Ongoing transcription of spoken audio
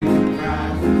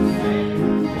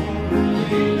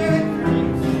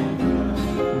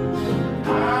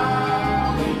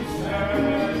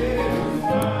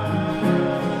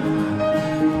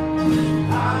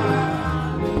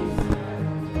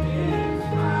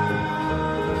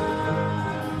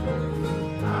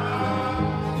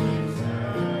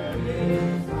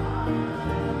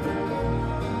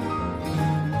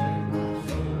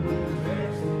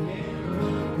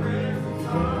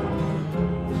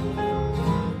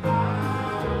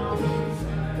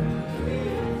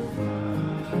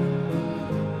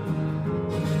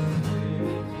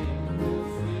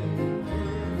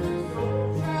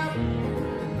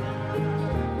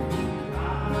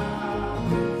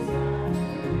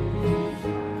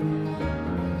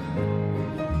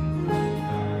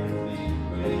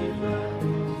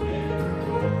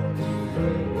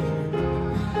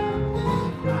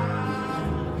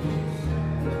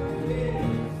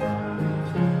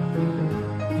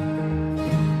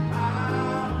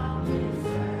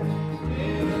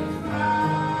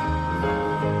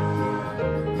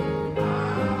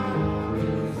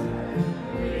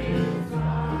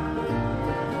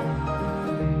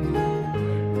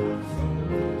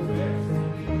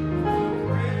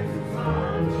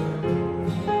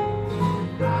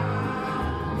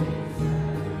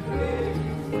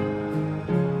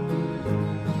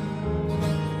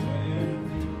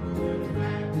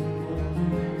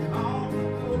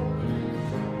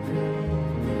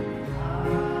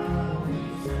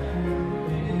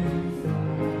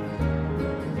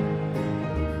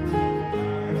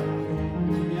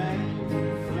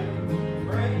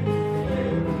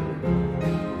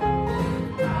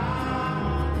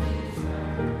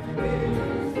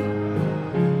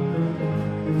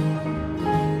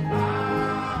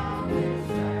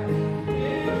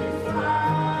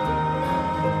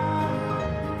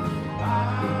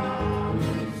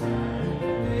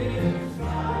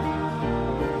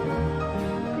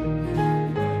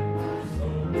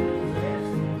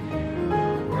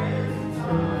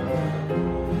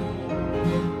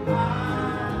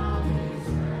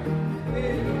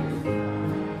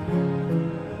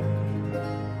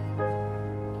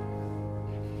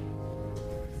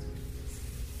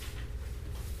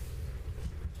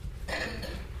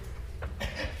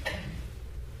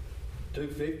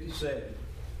257.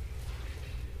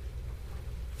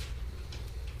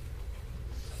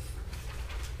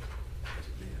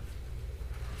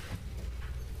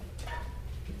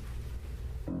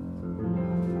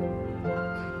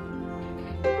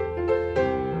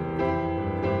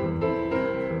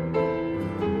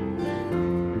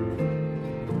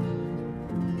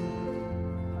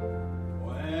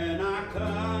 When I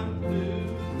come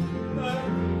to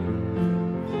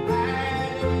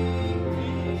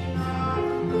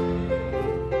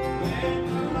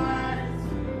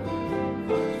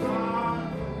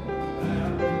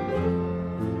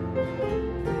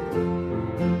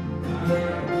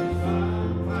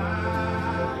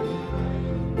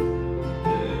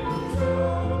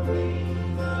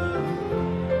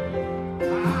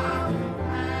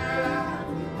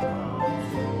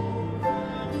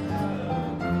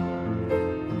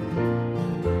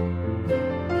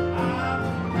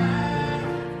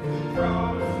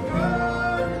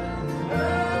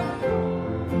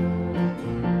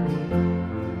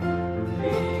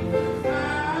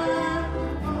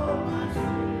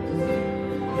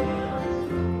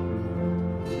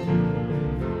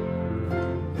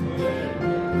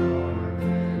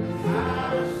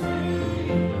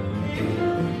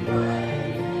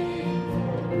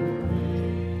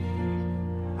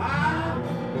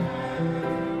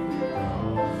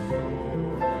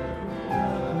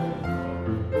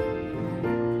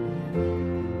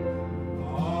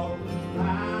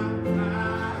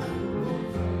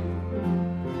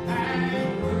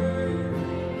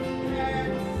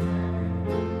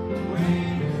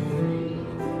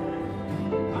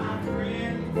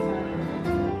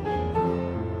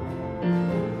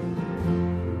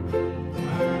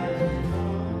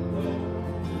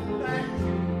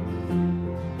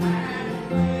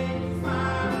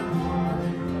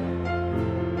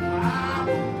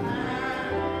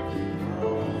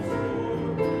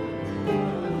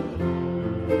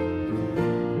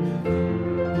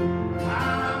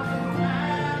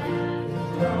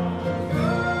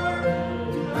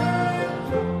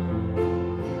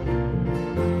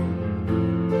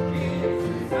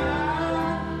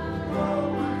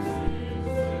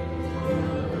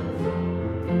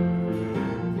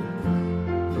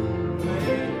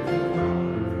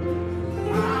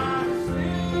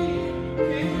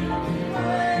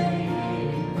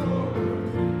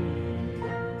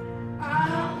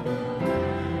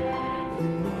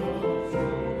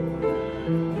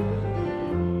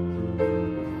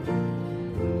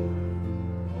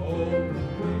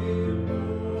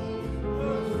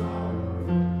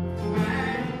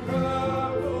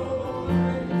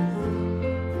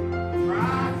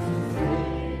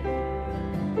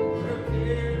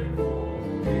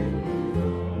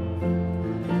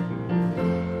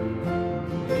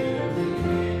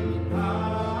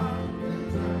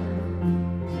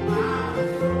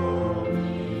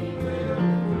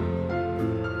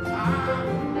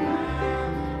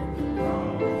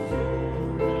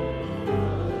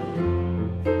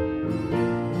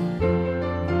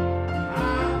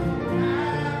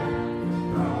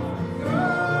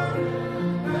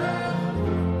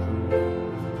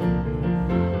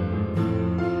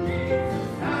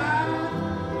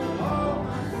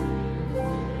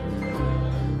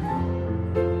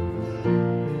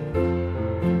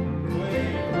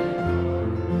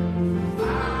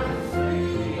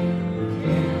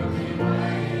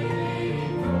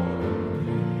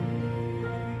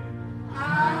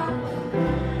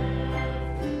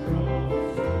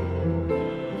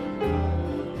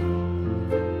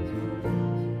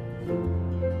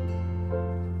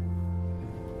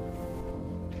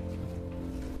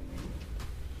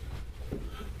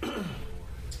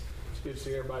good to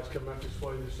see everybody's coming out this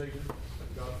way this evening.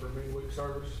 Thank God for a midweek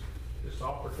service. This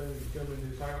opportunity to come in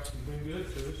this house has been good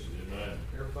to us. Amen.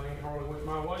 Everything hardly went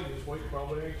my way this week.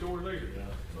 Probably ain't yours either. Yeah.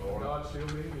 God's still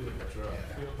been good. That's right.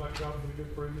 Still thank God for the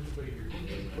good privilege to be here.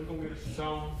 We're going to get us a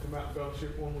song, come out and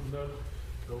fellowship one with another.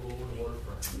 Go to the Lord in word of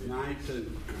prayer.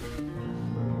 92.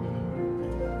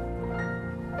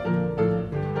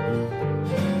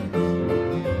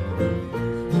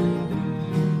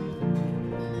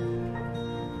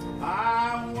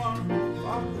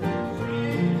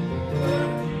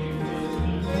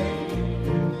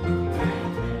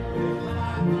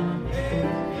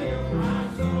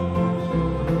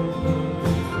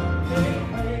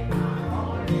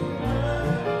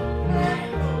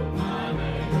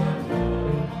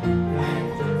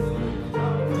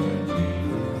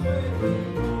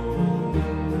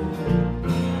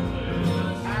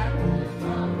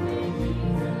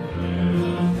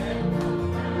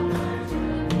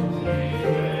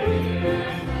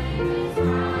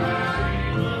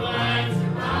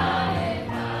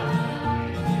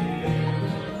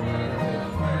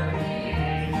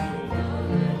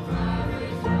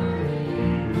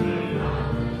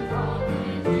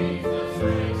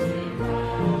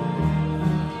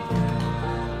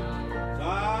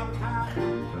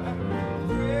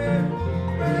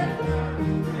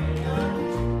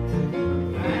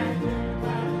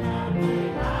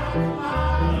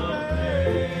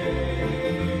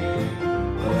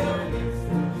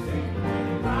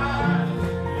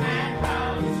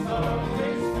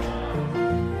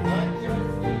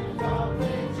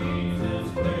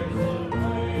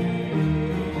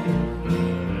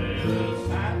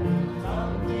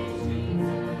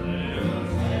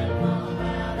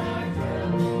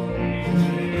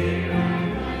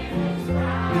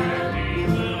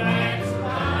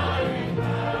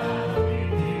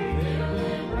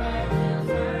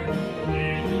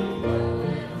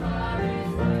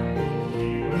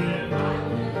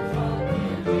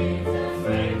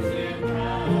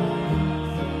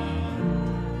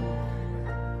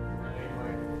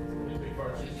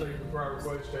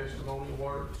 Testimony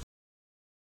words.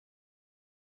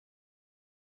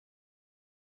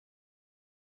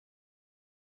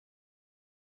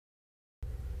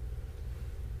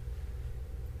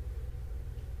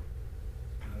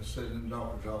 I was sitting in the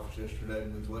doctor's office yesterday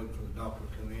and we was waiting for the doctor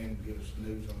to come in and give us the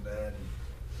news on Dad.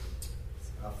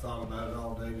 And I've thought about it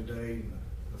all day today. And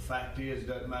the fact is, it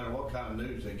doesn't matter what kind of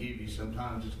news they give you.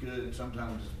 Sometimes it's good,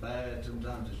 sometimes it's bad,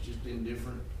 sometimes it's just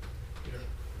indifferent. Yeah.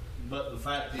 But the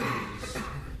fact is,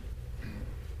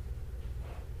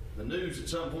 the news at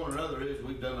some point or other is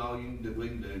we've done all that we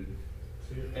can do,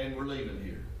 and we're leaving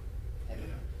here.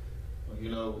 You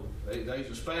know,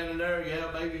 there's a span in there. Yeah,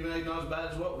 maybe it ain't not as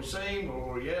bad as what we seem,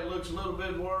 or yeah, it looks a little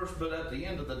bit worse. But at the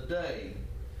end of the day,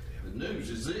 the news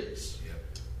is this: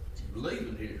 we're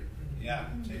leaving here. Yeah.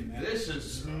 This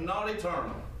is not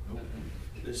eternal.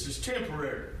 This is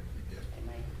temporary.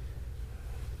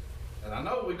 And I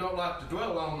know we don't like to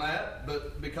dwell on that,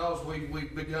 but because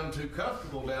we've become too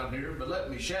comfortable down here. But let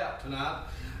me shout tonight: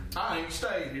 I ain't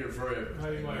staying here forever.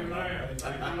 Amen.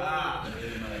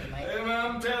 Amen.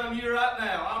 I'm telling you right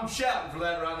now, I'm shouting for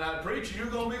that right now. Preacher,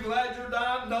 you're going to be glad you're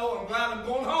dying? No, I'm glad I'm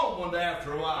going home one day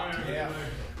after a while. Yeah.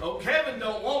 Oh, Kevin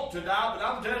don't want to die, but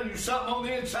I'm telling you, something on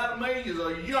the inside of me is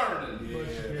a yearning.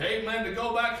 Yeah. Amen, to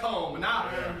go back home. And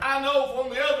I know from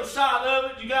the other side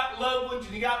of it, you got loved ones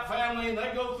and you got family, and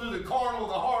they go through the carnal,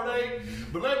 the heartache.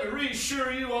 But let me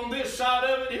reassure you, on this side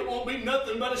of it, it won't be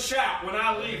nothing but a shout when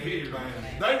I leave here.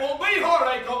 There won't be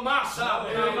heartache on my side.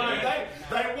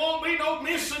 There won't be no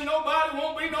missing nobody,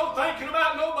 won't be no thinking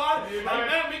about nobody. And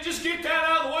let me just get that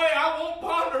out of the way. I won't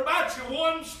ponder about you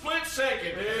one split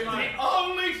second. The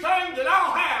only thing that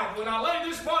I'll have when I lay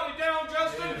this body down,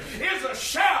 Justin, is a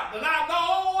shout that I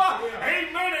know,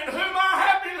 amen, in whom I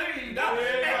have believed.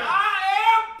 And I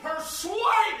am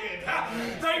persuaded,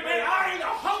 amen, I ain't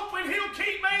hoping he'll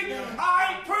keep me.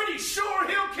 I ain't pretty sure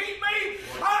he'll keep me.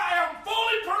 I am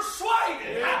fully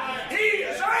persuaded he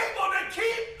is able to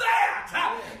keep that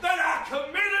I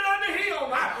committed unto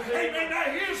him. Amen. Now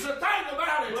here's the thing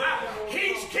about it.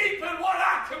 He's keeping what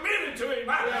I committed to him.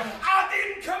 I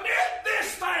didn't commit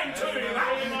this thing to him.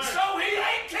 So he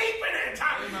ain't keeping it.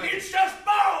 It's just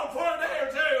borrowed for a day or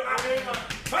two.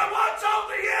 But what's on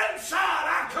the inside,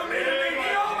 I committed to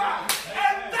him.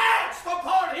 And that's the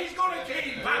part he's going to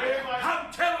keep.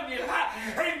 I'm telling you,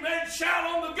 amen, shout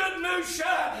on the good news,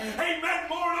 shout, amen,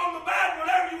 mourn on the bad,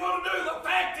 whatever you want to do. The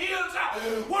fact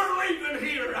is, we're leaving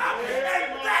here.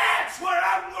 And that's where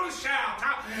I'm going to shout.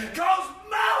 Because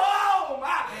my home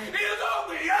is on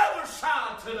the other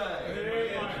side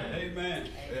today. Amen.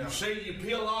 See, you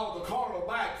peel all the carnal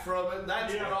back from it,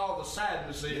 that's Yeah. where all the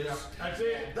sadness is. Yeah. That's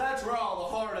it. That's where all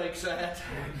the heartache's at.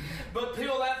 But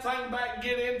peel that thing back and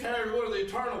get in there where the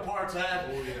eternal part's at,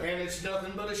 and it's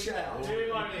nothing but a shout.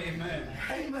 Amen.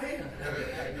 Amen.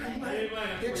 Amen.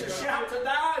 It's a shout to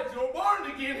die if you're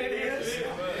born again, it is.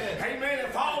 Amen.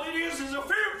 If all it is a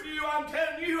fear for you, I'm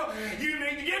telling you, you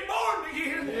need to get born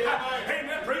again.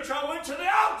 Amen. Preacher, I went to the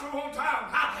altar one time.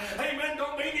 Amen.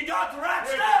 Don't mean you got the right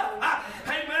stuff.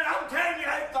 Amen. I'm telling you,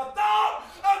 if the thought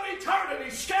of eternity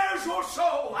scares your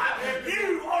soul,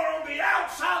 you are on the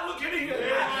outside looking in.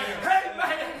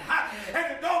 Amen.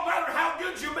 And it don't matter how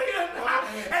good you've been,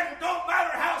 and it don't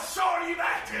matter how sorry you've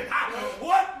acted.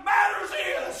 What matters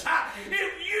is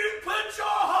if you put your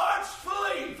heart's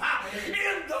belief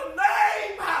in the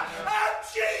name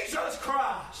of Jesus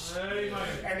Christ. Amen.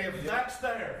 And if that's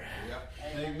there,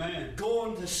 Amen.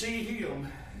 going to see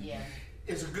Him Yeah.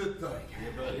 is a good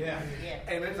thing. Yeah. Yeah.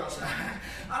 And it does.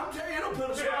 I'm telling you, it'll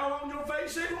put a smile on your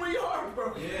face even when your heart's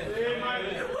broken. Amen.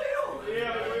 It will.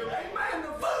 Yeah, it will. Amen.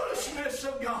 The foolishness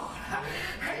of God.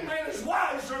 Amen. Is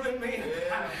wiser than men.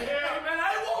 Amen.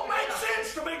 It won't make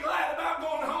sense to be glad about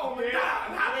going home and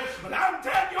dying. But I'm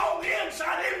telling you, on the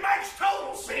inside, it makes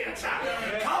total sense.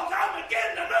 Because I'm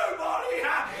getting a new body.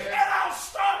 And I'll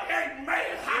start.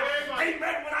 Amen.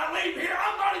 Amen. When I leave here,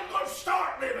 I'm not even going to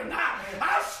start living.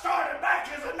 I started back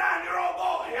as a 9-year-old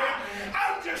boy.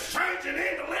 I'm just changing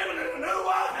into living in a new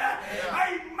one.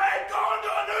 Amen. Going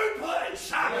to a new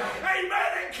place.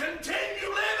 Amen. And continue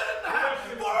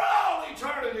living for all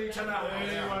eternity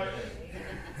tonight.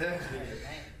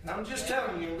 I'm just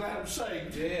telling you, I'm glad I'm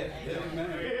saved. Amen.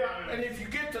 Yeah. And if you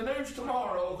get the news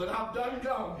tomorrow that I'm done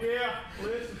gone, Yeah.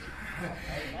 Listen.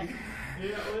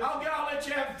 Yeah. Listen. I'll let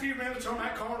you have a few minutes on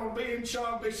that carnal being,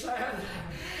 Sean, be sad.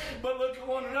 But look at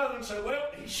one another and say, well,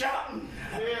 he's shouting.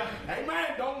 Yeah. Amen.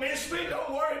 Don't miss me.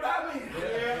 Don't worry about me.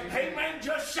 Amen.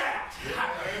 Just shout.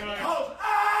 Because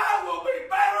I will be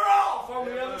better off on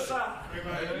the other side.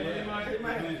 Amen. Amen.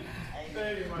 Amen.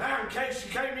 Now, in case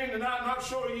you came in tonight not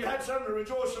sure you had something to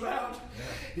rejoice about,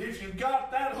 if you've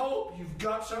got that hope, you've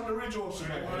got something to rejoice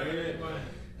about. Amen.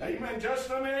 Amen. Just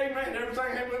let me, amen.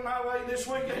 Everything ain't went my way this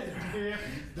week either. Yeah.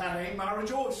 That ain't my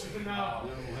rejoicing. No.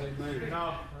 Amen.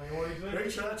 No. Ain't what he said.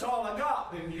 Preacher, that's all I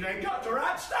got. Then you ain't got the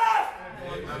right stuff.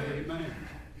 Amen.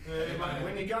 Amen.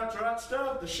 When you got the right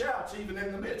stuff, the shout's even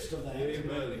in the midst of that.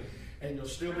 Amen. And you'll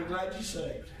still be glad you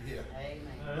saved. Amen.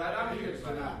 Glad I'm here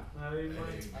tonight. Amen.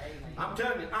 Amen. I'm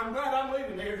telling you, I'm glad I'm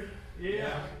leaving here.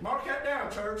 Yeah. Mark that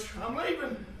down, church. I'm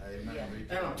leaving. Yeah.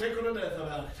 And I'm tickled to death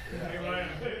about it. Amen.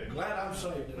 Glad I'm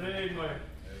saved. Amen. Amen.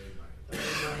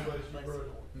 Bless my brother.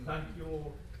 Thank you,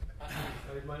 Lord.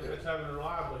 Amen. That's having a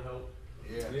lively hope.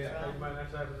 Yeah. Amen.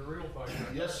 That's having a real faith.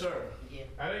 Yes, sir. Yeah.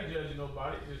 I ain't judging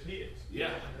nobody. It just hits. Yeah.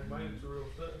 Amen. It's the real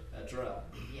stuff. That's right.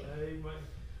 Yeah. Amen.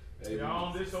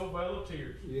 Beyond this old veil of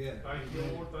tears. Yeah. Thank you,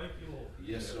 Lord. Thank you, Lord.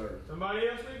 Yes, sir. Somebody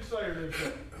else need to say or do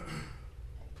something.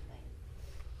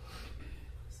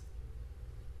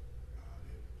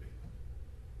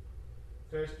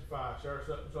 Testify. Share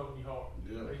something's on your heart.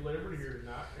 Yeah. Be liberty here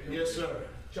tonight. Yes, sir.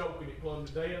 Choking it plumb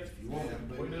to death. You want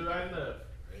it, We do that enough.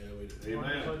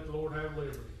 Amen. Let the Lord have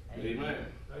liberty. Amen.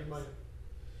 Amen.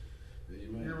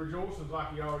 Your Amen. rejoicing's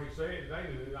like he already said.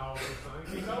 They did all those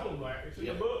things. He told them that. It's in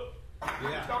the book.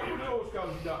 Yeah. Don't rejoice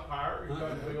because you got power, you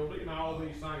got ability, and all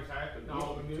these things happen, and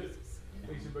all the good.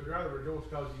 He said, but rather rejoice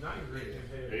because your name's written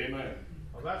in heaven. Amen.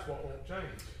 Well, that's what won't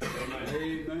change. Amen.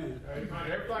 Amen.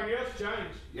 Amen. Everything else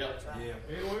changed. Yep.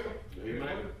 Yeah. It will. It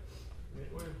Amen. will.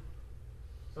 It will.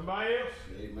 Somebody else?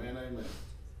 Amen. Amen.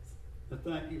 I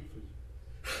thank you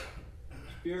for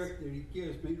the spirit that He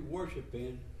gives me to worship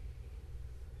in,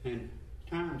 and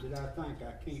times that I think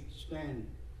I can't stand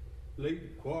lead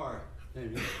the choir,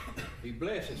 and He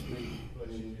blesses me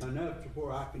enough to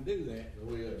where I can do that.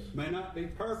 Oh, yes. May not be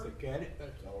perfect at it,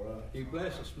 but All right. He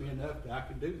blesses me enough that I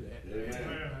can do that. Amen.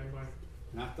 Amen.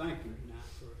 And I thank Him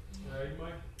tonight for it.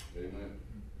 Amen. Amen.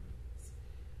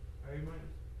 Amen.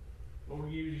 Lord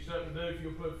gives you something to do. If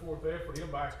you'll put forth effort, He'll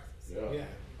back you. Yeah. Yeah.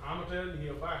 I'm telling you,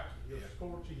 He'll back you. He'll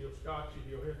support you. He'll scotch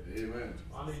you. He'll help you. Amen.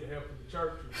 I need the help of the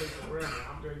church and people around me.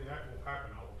 I'm telling you, that won't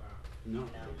happen all the time. No. No.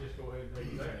 So just go ahead and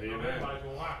do that. Amen. Not everybody's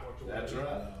going to like what you're That's doing.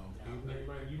 right.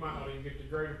 Amen. You might not even get the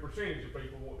greater percentage of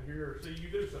people want to hear or see you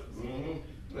do something. Mhm.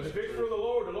 But That's if it's true. for the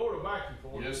Lord will back you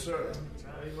for it. Yes, sir.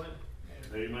 Amen.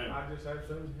 Amen. I just have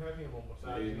to have Him on my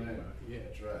side. Amen. Yeah.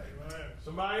 That's right. Amen.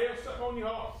 Somebody else, something on your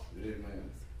heart. Amen.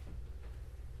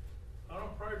 I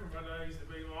don't pray for my days to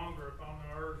be longer upon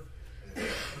the earth. I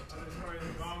just pray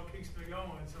that God keeps me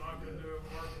going so I can do a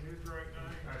work in His great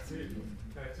name. That's it.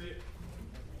 That's it.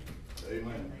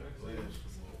 Amen. That's it.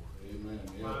 Amen.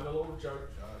 I know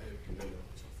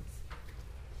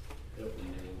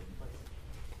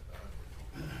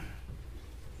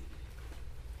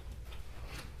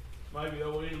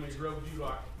rode you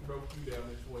down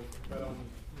this week. But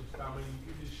I mean,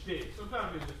 it just sticks.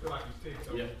 Sometimes it just feel like it sticks.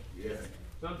 So Yeah.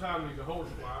 sometimes he's a horse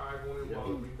fly. I had one of them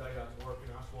while every day I was working.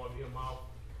 I swatted him off,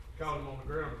 caught him on the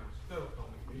ground, and I stepped on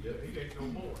him. He ain't no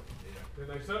more. Then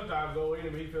they sometimes go in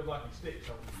him, he feels like he sticks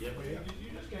on him. You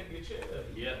just can't get shit of it.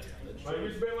 Yeah. That's Maybe true.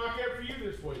 it's been like that for you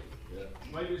this week. Yeah.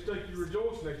 Maybe it's taking you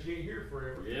rejoicing that you ain't here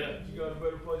forever. Yeah. You got a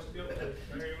better place to go to.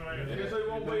 Amen. Guess he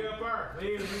won't be up there. He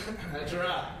ain't, That's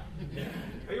right.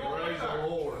 he won't be Praise the there.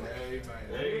 Lord. He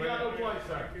ain't got no place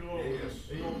there. Thank you, Lord. Yes.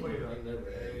 He won't be there. Never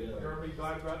had, yeah. Better be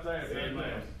glad about that.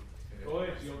 Amen. Go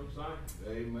ahead, you know what I'm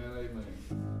saying?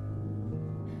 Amen.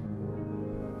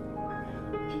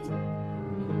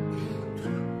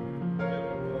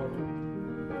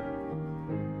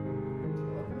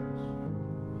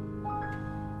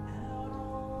 Out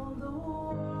on the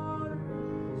waters,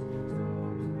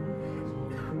 storms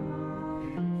raging high,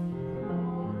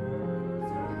 waters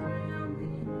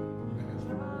surrounding,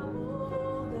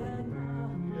 troubled at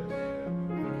night.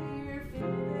 Fear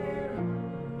filled their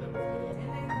hearts, and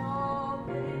they thought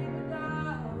they would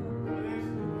die.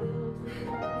 Still to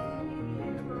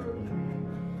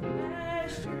the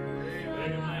Master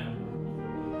Amen.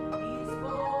 He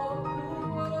spoke the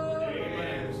word.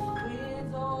 Amen.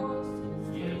 Winds all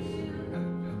stood Yes. still.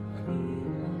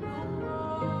 Even the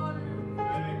water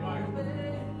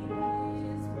obeyed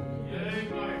his will.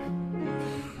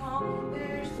 He calmed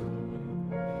their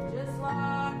storm, just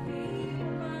like he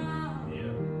allowed.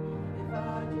 If I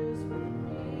just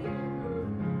remember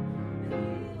that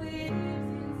he lives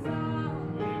inside,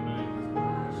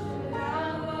 why should I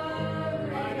worry?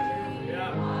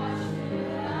 Yeah. Why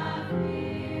should I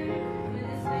fear? When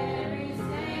this very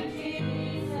same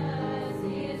Jesus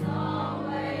is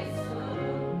always so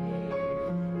near.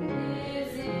 He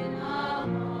lives in my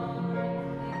heart.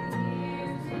 In the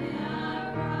years when I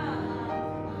cry,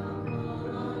 I'll call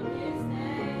on His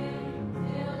name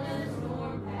till the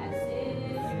storm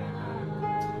passes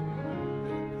by.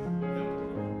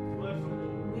 We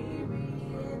read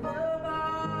in the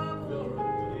Bible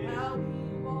how we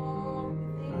walk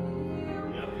with Him,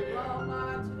 while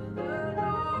light to the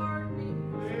darkness,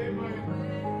 the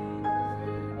way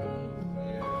deserted.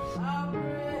 I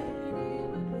prayed He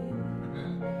would be,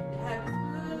 have His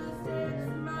footsteps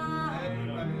in mine,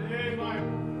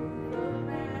 the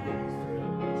Master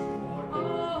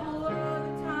all of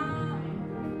the time.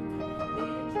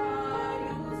 Then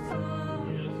trials come,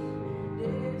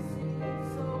 death seems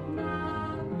so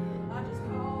nigh. I just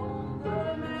call on the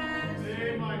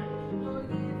Master. Lord,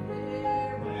 get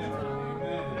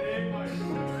there one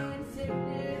time. When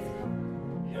sickness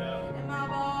comes and my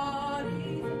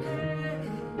body's dead,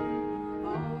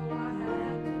 all I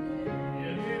have to do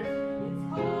is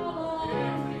call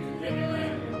on His name.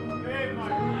 Why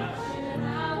should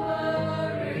I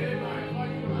worry?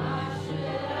 Why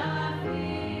should I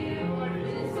fear?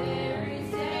 This very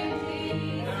same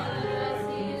Jesus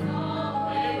is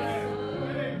always so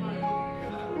near.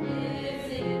 Lives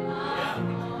in my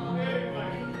heart.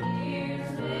 In the years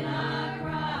when I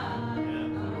cry,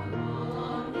 I'll call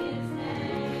on His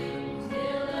name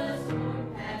till the storm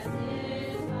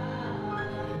passes by.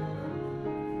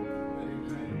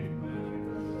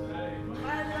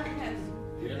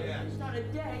 It's not a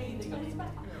day that goes by.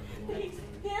 He's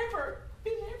never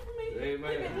been there for me. Amen.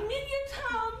 There have been many a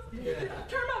time that I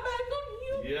turned my back on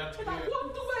Him Yeah. and I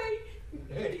walked away.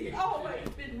 He's always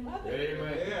been my there.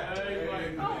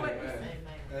 Amen. Always.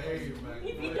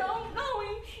 If you don't know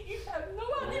Him, you have no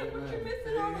idea what you're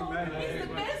missing out on. Amen. He's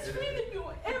the best friend that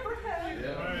you'll ever have.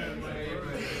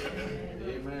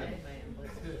 Amen.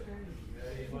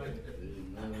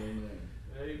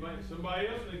 Amen. Somebody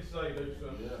else needs to say, do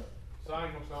something. Sing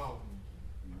a song.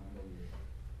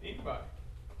 Anybody?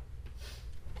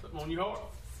 Something on your heart?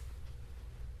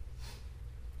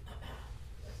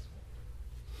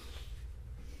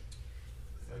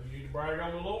 Maybe you need to brag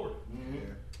on the Lord.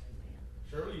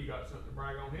 Surely you got something to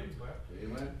brag on Him about.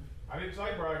 Amen. I didn't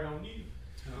say brag on you.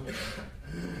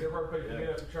 You ever heard people get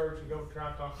up to church and go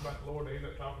try to talk about the Lord, they end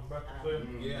up talking about themselves?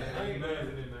 There ain't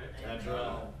nothing in that. That's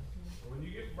right. When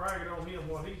you get bragging on Him,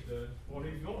 what He's done, what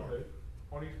He's going to do,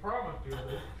 what He's promised to do,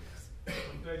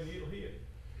 I'm telling you, it'll hit.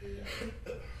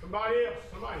 Somebody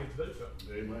needs to do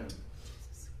something. Amen.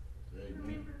 I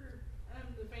remember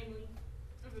the family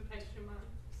of a patient of mine.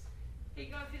 He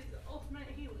got his ultimate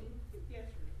healing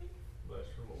yesterday. Bless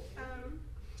the Lord.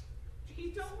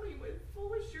 He told me with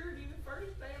full assurity the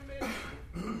first day I met him,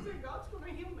 he said, God's going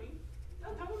to heal me.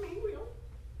 I told him He will.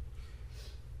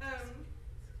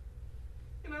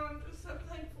 And I'm just so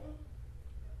thankful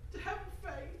to have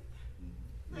faith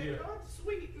that God's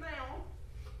sweet now.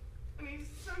 And He's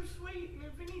so sweet, and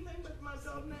if anything with my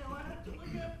job now,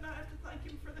 thank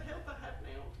Him for the health I have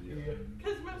now. Yeah.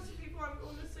 Because most of the people I'm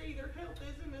going to see, their health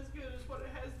isn't as good as what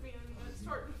it has been, and it's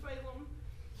starting to fail them.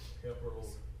 Help her,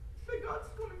 Lord. But God's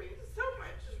going to be so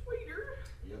much sweeter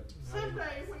Yep.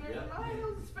 someday whenever Yeah. my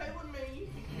health is failing me.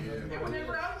 Yeah. And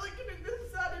whenever I'm looking at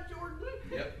this side of Jordan,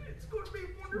 Yep. it's going to be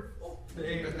wonderful.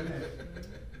 Amen.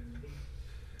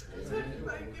 So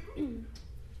thank Him.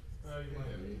 Amen.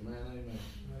 Amen, amen.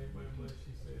 Amen, bless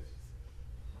she says.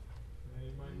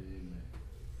 Amen. Amen.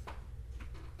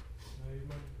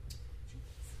 Amen.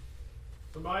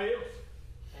 Somebody else?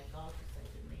 Thank God for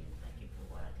saving me and thank you for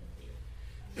what I can do.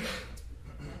 Thank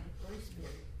you for His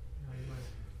Spirit. Amen.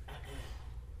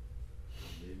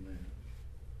 Amen.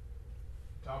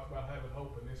 Talk about having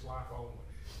hope in this life only.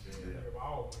 Yeah. They have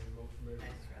all been most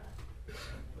miserable. That's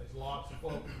right. There's lots of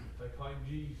folk, they claim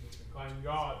Jesus, and claim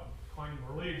God, and claim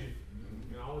religion,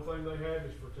 and the only thing they have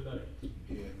is for today,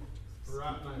 Yeah. for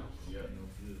right now. Yeah. No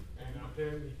good. And I'm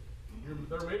telling you, they're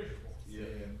miserable. Yeah.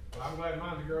 But I'm glad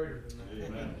mine's greater than that.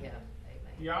 Amen. Yeah,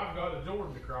 amen. Yeah, I've got a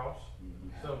Jordan to cross,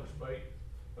 Mhm. so to speak,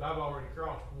 but I've already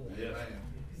crossed one. Yeah.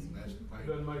 That's the thing.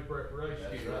 Doesn't make preparation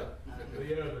That's for right.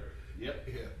 the other. Yep.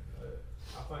 Yeah.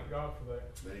 I thank God for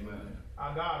that. Amen.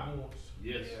 I died once,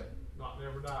 Yes. not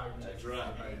never died again. That's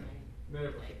right. Amen.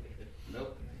 Never.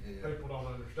 Nope. Yeah. People don't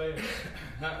understand.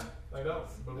 They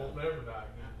don't, but won't never die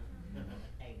again.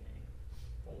 Amen.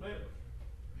 Won't never.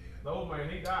 Yeah. The old man,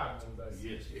 he died one day.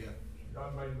 Yes. Yeah.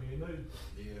 God made me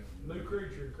a Yeah. new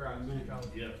creature in Christ. He called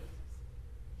it. Yeah.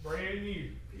 Brand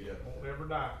new. Yeah. Won't never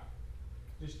die.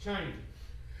 Just changing.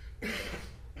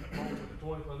 Moment with the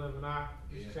twinkling of an eye.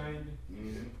 Just Yeah. changing.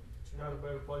 Mhm. Got a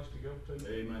better place to go to.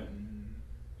 Amen.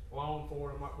 Long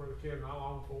for it, like Brother Kevin, I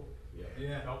long for it. Yeah.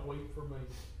 Yeah. Don't wait for me.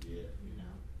 Yeah.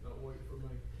 Don't wait for me.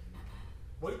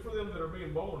 Wait for them that are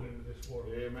being born into this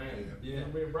world. Amen. Yeah.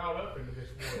 Them being brought up into this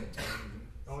world.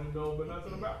 Don't even know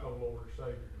nothing about no Lord or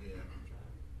Savior. Yeah.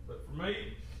 But for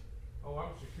me, oh,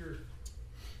 I'm secure.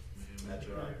 That's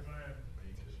right. Amen.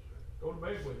 Go to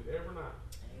bed with it every night.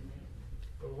 Amen.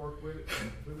 Go to work with it.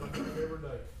 Do my work every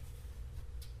day.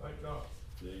 Thank God.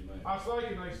 Amen. I was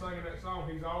thinking they singing that song,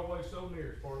 He's Always So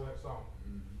Near, as part of that song.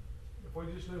 If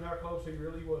we just knew how close He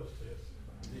really was to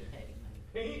us. Amen.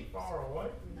 He ain't far away.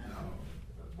 No.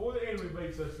 Boy, the enemy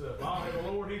beats us up. Oh,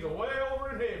 the Lord, He's away over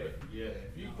in heaven. Yeah.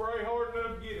 If you pray hard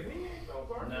enough to get Him, He ain't so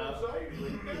far No. to save you.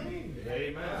 He can come in. Amen.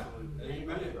 Amen.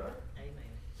 Amen. Amen.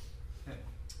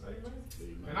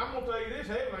 Amen. And I'm gonna tell you this,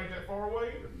 heaven ain't that far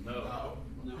away either. No.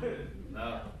 No.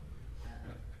 No.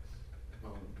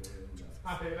 Oh, God,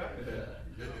 I said that. no.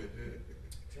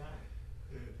 That's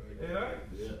right. It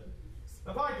ain't. Yeah.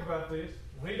 Now think about this.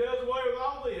 When He does away with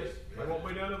all this, there won't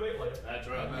be none of it left. That's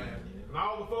right. And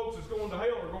all the folks that's going to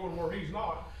hell are going where He's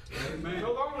not. Amen.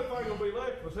 So the only thing that'll be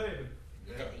left was heaven.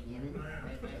 Yeah.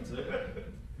 That's it.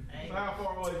 So how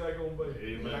far away is that gonna be?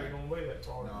 It Amen. ain't gonna be that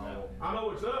far. No. I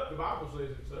know it's up. The Bible says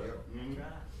it's up. Yep. Mhm.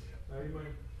 That's right.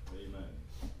 Amen. Amen.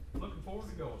 Looking forward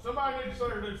to going. Somebody needs to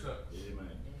say or do something. Amen.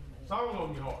 Amen. Song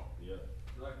on your heart. Yeah.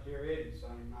 Like Terry Eddie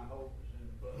sang, my hope is in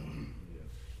the blood. Yeah.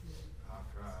 I'll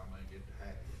try and make it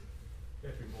happen.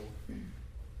 Happy boy.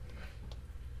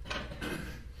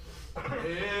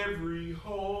 Every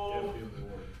hope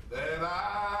that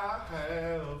I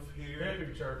have here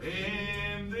Happy church.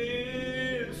 in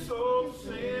this so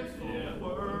sinful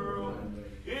world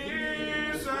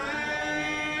is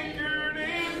anchored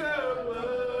in the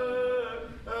blood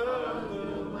of the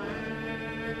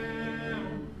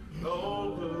Lamb.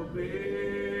 Though the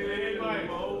big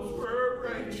most were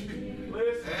raging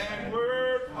and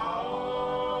were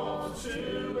tossed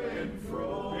to and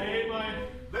fro, Amen.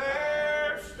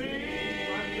 there's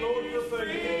Thank you, Lord, for still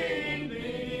faith.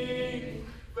 defending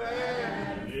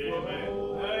that Amen.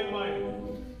 flow. Amen.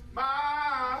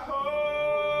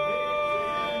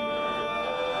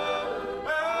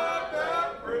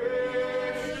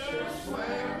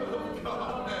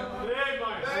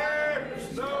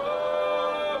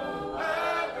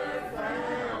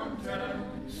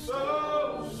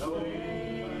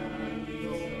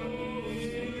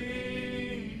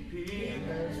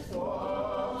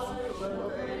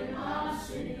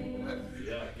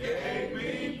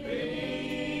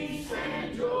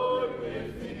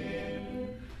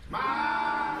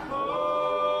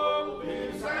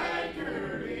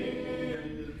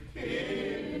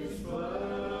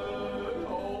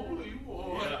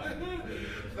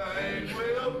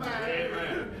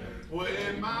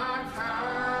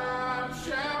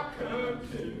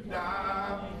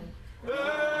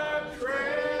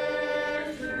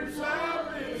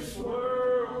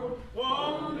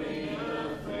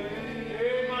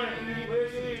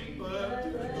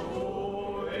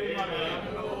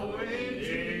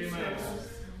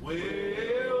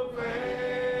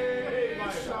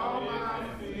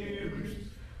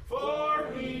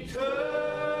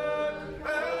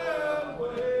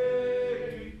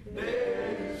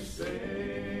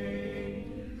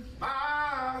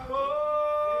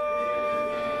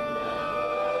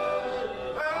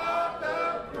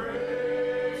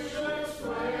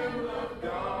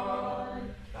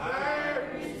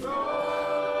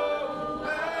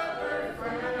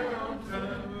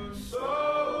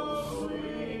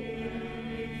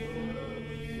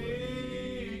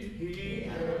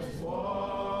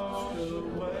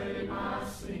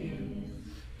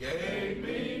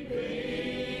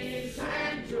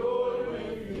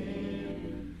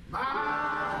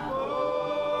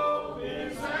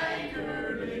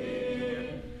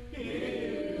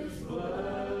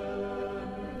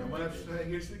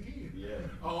 sing this again. Yeah.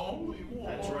 Only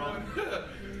one That's right.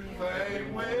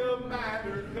 thing will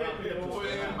matter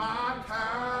when my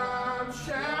time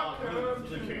shall come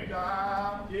to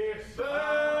die. Yes.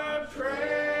 The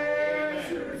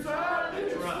treasures of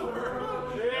this right.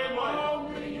 world Amen.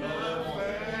 won't mean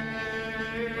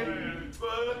nothing,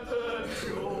 but the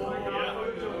joy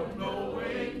of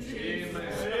knowing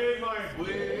Jesus Amen.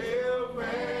 will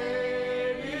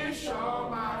vanish all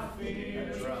my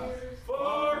fears. That's right.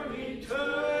 For he took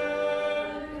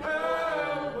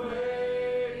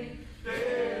away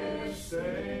their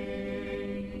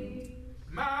sin.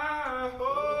 My hope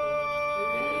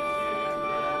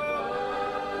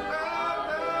of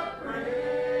the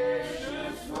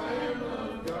precious Lamb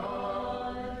of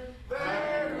God.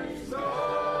 There is no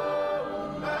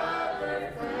other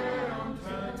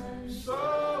fountain so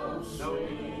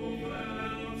sweet,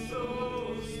 so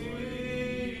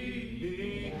sweet.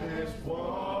 He has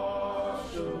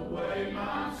washed away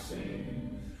my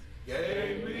sins,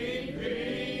 gave me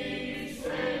peace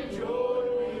and joy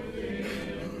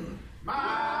within.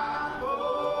 My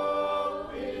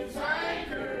hope is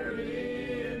anchored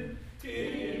in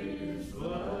His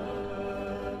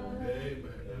blood. Amen.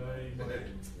 Amen.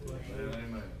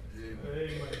 Amen.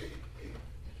 Amen.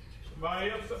 Somebody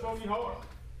else up on your heart?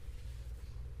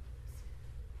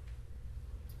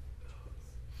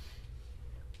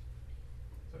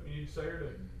 Something you need to say or do?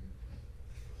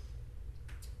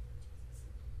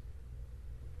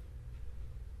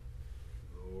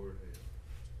 Lord help.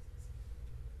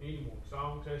 Anyone?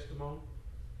 Song, testimony?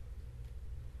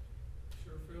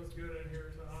 Sure feels good in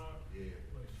here tonight.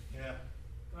 Yeah. Yeah.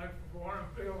 Thankful for what I'm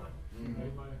feeling.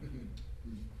 Amen.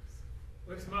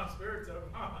 Lifts my spirits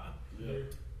up high. Yeah. Yeah.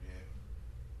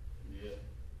 Yeah.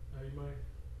 Amen.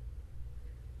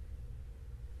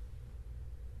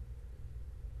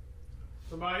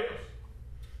 Somebody else?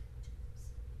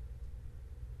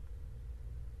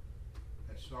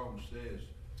 That song says,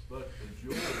 but the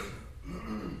joy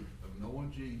of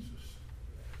knowing Jesus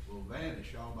will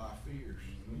vanish all my fears.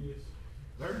 Yes.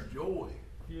 There's joy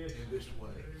Yes. in this way.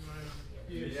 Amen.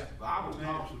 Yes. The Bible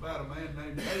talks about a man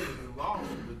named David who lost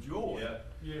the joy Yeah.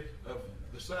 Yes. of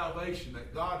the salvation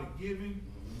that God had given him.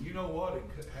 You know what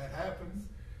had happened?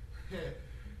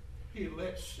 He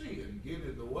let sin get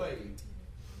in the way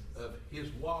of his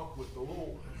walk with the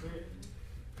Lord. That's it.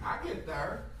 I get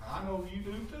there. I know you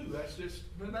do too. That's just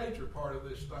the nature part of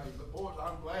this thing. But boys,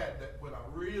 I'm glad that when I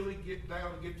really get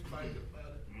down and get to thinking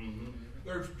about it, Mm-hmm.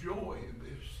 there's joy in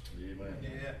this. Amen.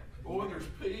 Yeah. Boy, there's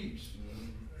peace.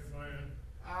 Amen.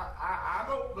 I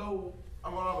don't know a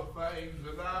lot of things,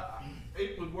 and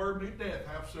it would worry me to death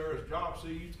have Sarah's job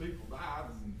seized, people died,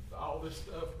 and all this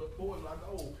stuff. But boys, I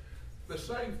know the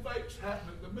same fate's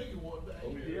happening to me one day.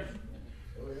 Oh, Yeah.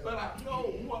 Oh, yeah. But I know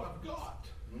what I've got.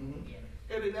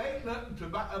 Mm-hmm. And it ain't nothing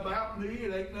about me,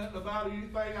 it ain't nothing about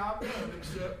anything I've done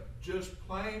except just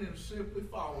plain and simply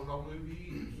following on who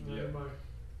He is. Yeah. Amen.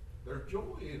 There's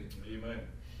joy in it. Amen.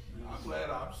 I'm glad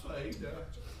I'm saved.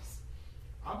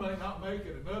 I may not make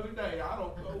it another day, I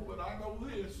don't know, but I know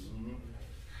this.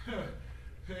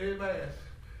 Mm-hmm. Amen.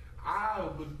 I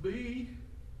would be,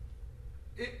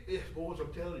 boys,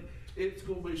 I'm telling you, it's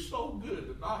going to be so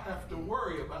good to not have to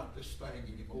worry about this thing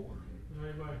anymore.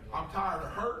 Amen. I'm tired of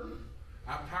hurting.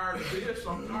 I'm tired of this.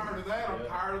 I'm tired of that. I'm Yeah.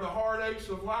 tired of the heartaches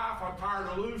of life. I'm tired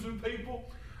of losing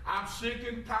people. I'm sick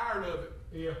and tired of it.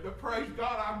 Yeah. But praise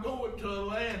God, I'm going to a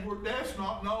land where death's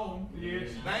not known.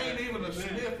 Yes. There ain't even a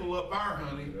sniffle up our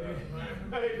honey. Amen.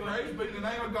 Praise be the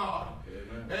name of God.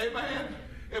 Amen. Amen.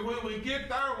 And when we get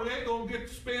there, we ain't going to get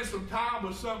to spend some time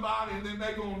with somebody and then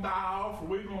they're going to die off or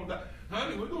we're going to die.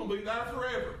 Honey, we're going to be there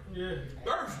forever. Yeah.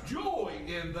 There's joy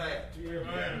in that. Yeah.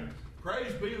 Amen.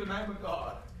 Praise be the name of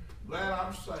God. Glad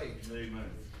I'm saved. Amen.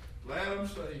 Glad I'm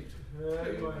saved. Amen.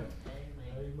 Amen.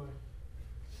 Amen.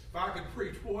 If I could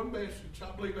preach one message,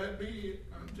 I believe that'd be it.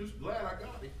 I'm just glad I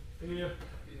got it. Yeah.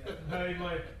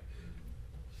 Amen.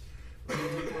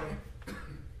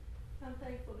 I'm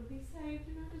thankful to be saved,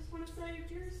 and I just want to say,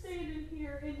 if you're standing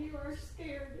here and you are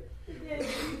scared today,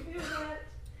 you feel that,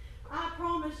 I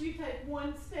promise you take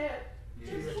one step,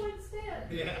 just Yes. one step,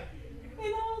 Yeah.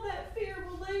 and all that fear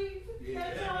will leave. Yeah.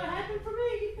 That's how it happened for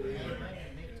me.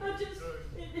 Yeah. I just,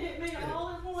 it hit me all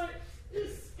at once,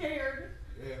 just scared.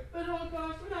 Yeah. But oh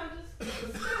gosh, when I just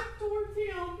stepped towards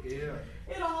him,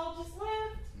 Yeah. it all just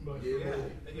left. But Yeah.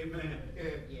 Amen. Yeah.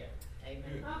 Yeah.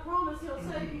 Amen. I promise he'll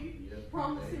save you.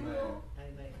 Promise he Amen. will.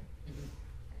 Amen.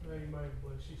 Amen.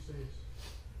 But she says,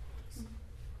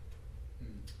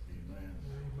 Amen.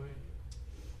 Amen.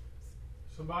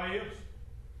 Somebody else?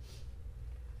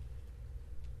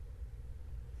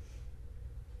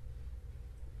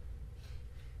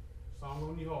 Song song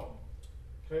on your heart,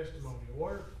 testimony, a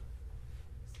word.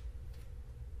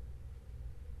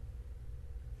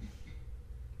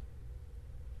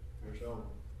 Here's our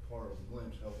part of the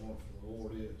glimpse how wonderful the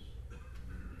Lord is.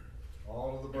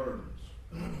 All of the burdens,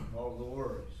 all of the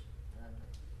worries.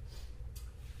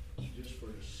 It's just for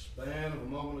the span of a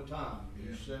moment of time.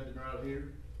 You're standing right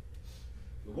here.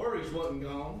 The worries wasn't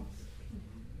gone,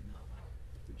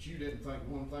 but you didn't think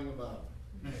one thing about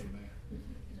it. Amen.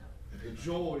 The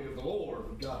joy of the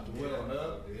Lord got to welling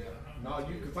up. And all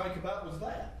you could think about was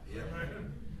that.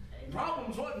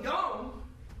 Problems wasn't gone,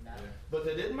 but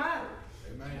they didn't matter.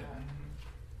 Amen.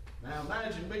 Now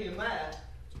imagine being that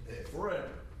forever.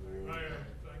 Amen.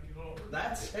 Thank you, Lord.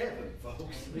 That's heaven,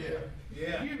 folks.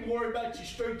 Yeah. You can worry about your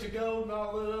street to gold and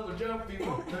all that other junk if you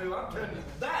want to. I'm telling you,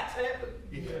 that's heaven.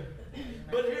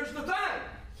 But here's the thing.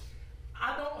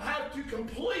 I don't have to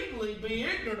completely be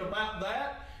ignorant about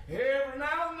that. Every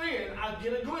now and then I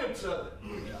get a glimpse of it.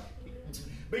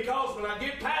 Because when I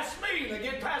get past me and I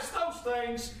get past those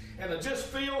things and I just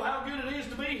feel how good it is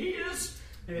to be His,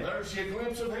 there's your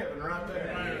glimpse of heaven right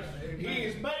there. He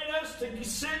has made us to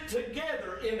sit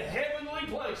together in heavenly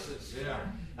places.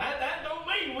 That don't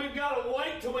mean we've got to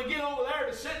wait till we get over there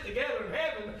to sit together in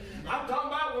heaven. I'm talking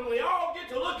about when we all get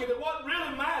to look at what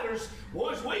really matters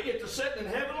was we get to sit in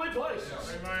heavenly places.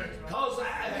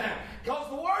 Because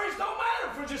the worries don't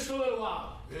matter for just a little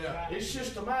while. It's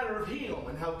just a matter of Him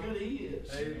and how good He is.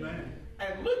 Amen.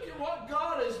 And look at what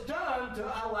God has done to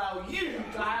allow you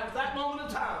to have that moment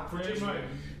of time for just.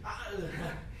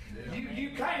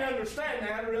 You can't understand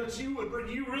that, or else you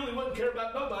really wouldn't care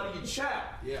about nobody. You'd shout.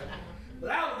 But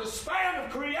out of the span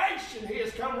of creation, He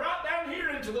has come right down here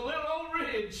into the little old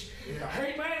ridge.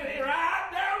 Amen. Right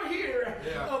down here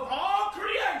of all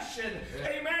creation.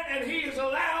 Amen. And He has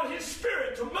allowed His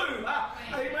Spirit to move.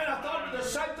 Amen. I thought of the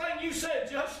same thing you said,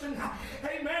 Justin.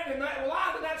 Amen. And that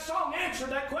line of that song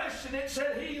answered that question. It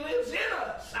said He lives in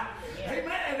us.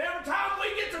 Amen. And every time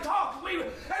we get to talk, and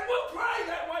we'll pray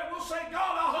that way. We'll say,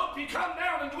 God, I hope You come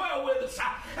down and dwell with us.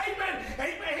 Amen.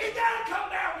 Amen. He got to come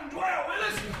down and dwell with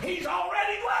us. He's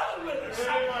already dwelling with us.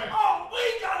 All we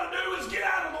got to do is get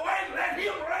out of the way and let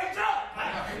Him raise up.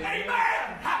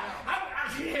 Amen.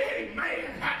 Amen.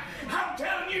 I'm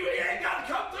telling you, He ain't got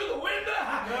to come through the window.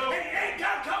 And He ain't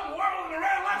got to come whirling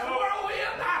around like a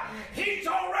whirlwind. He's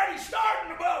already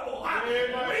starting to bubble.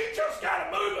 We just got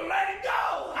to move and let Him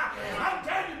go. I'm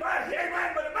telling you,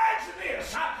 amen. But imagine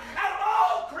this. Out of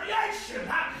all creation,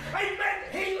 amen,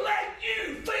 He let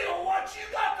you feel what you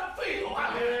got to feel.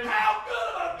 How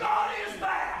good of a God is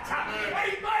that?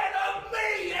 Amen. Of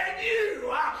me and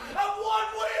you, of what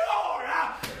we are,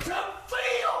 to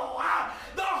feel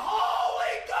the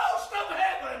Holy Ghost of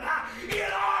heaven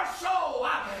in our soul.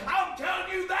 I'm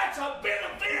telling you, that's a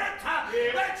benefit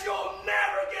that you'll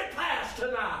never get past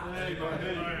tonight.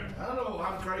 Amen. I know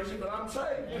I'm crazy, but I'm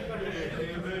saved.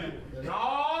 Amen. And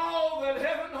all that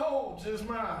heaven holds is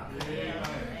mine. Amen.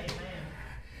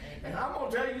 And I'm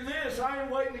going to tell you this, I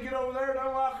ain't waiting to get over there and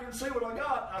unlock her and see what I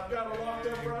got. I've got it locked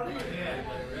up right here.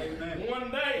 Amen. One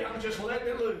day, I'm just letting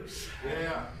it loose.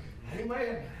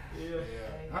 Amen.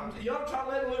 Y'all try to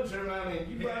let it loose every now and then.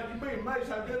 You'd be amazed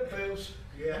how good it feels.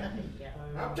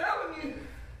 I'm telling you,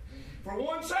 for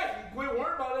 1 second, quit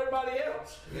worrying about everybody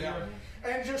else.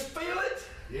 And just feel it.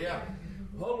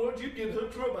 Oh, Lord, you get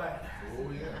hooked real bad.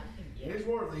 He's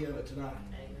worthy of it tonight.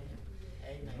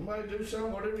 Somebody do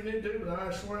something, whatever you need to do, but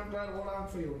I swear I'm glad of what I'm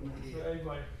feeling.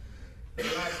 Amen. I'd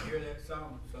like to hear that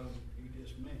song you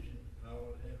just mentioned.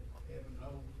 All that heaven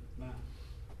holds is mine.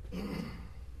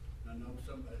 I know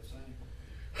somebody sang.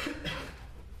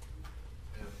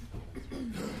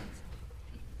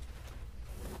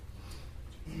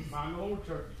 My old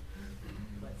church.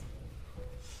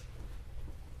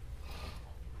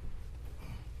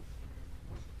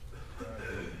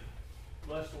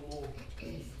 Bless the Lord.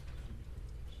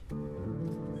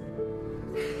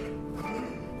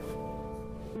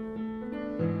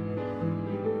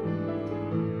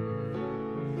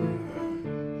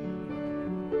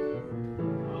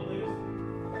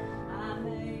 I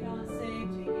may not sing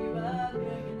to you a good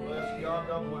name,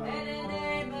 and a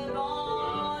name of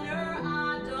honor I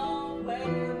don't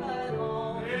wear.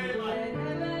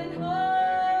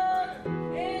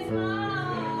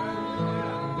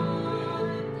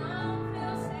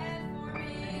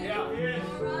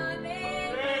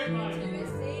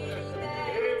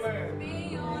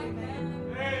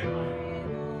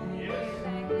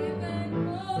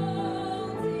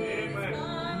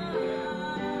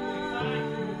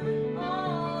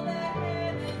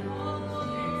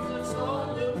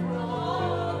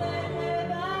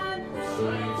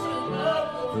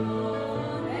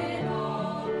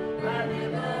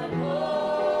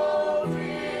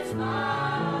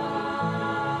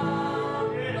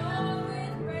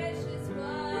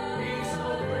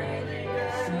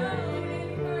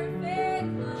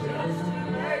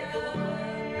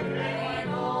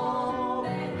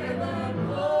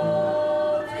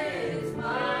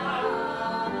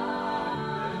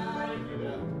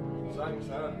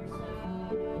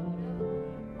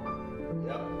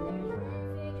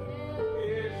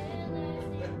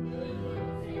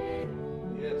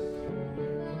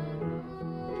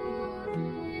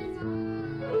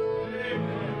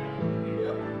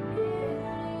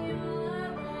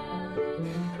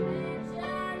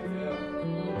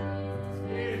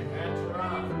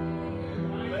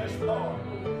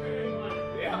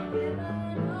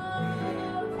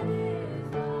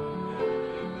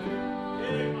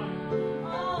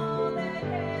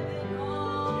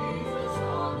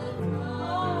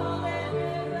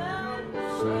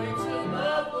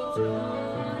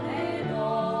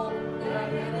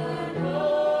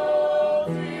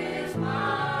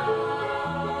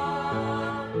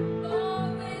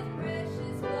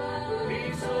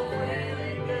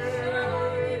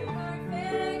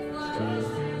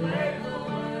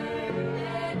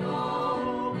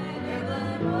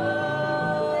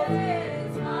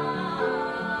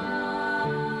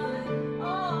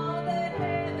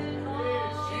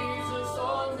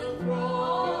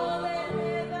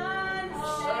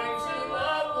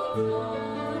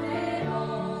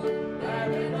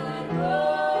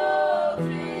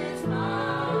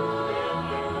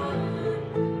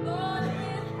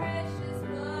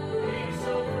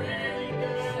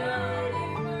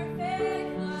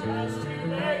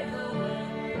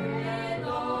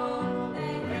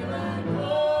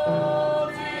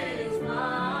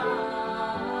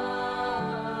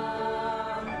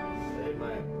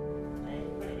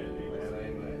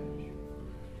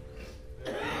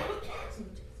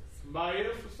 Somebody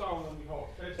else a song on your heart.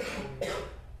 Testimony.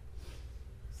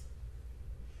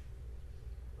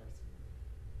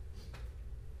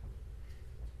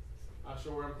 I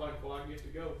sure am thankful I get to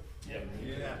go. Yeah.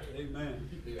 Yeah, amen.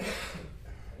 Yeah.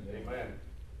 Amen.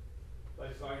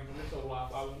 There's things in this old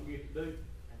life I won't get to do.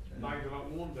 Things I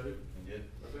don't want to do. Yep.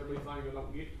 But there'll be things I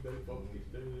don't get to do. Folks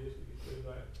get to do this and get to do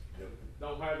that. Yep.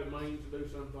 Don't have the means to do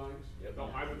some things. Yep.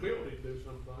 Don't have the ability to do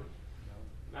some things.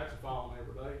 And that's a falling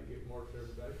every day and getting worse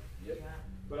every day. Yep.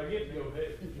 But I get to go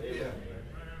ahead. Amen.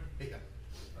 Yeah.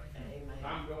 Amen.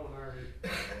 I'm going there.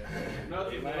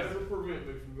 Nothing will ever prevent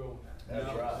me from going. That's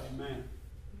No, right. Amen.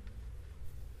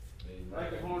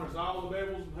 They can harness all the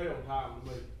devils in hell time to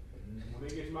me. When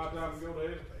it gets my time to go to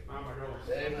heaven, I'm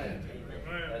going. Amen.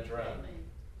 Amen. That's right. Amen.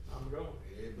 I'm going.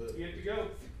 Yeah, but Get to go.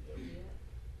 Yeah.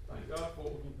 Thank God for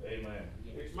it. Amen.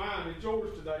 It's mine. It's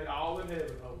yours today. All in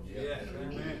heaven. Oh, Yes,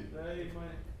 amen. Amen. Amen.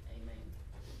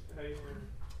 Amen. Amen.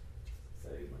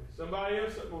 Somebody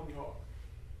else something on your heart.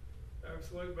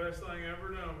 Absolute best thing I ever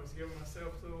done was give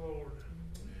myself to the Lord.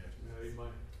 Amen.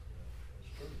 Amen.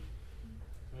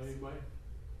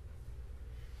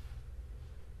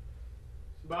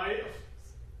 Somebody else?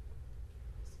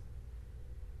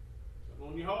 Something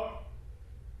on your heart?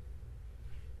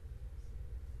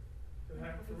 It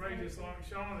happened for me just like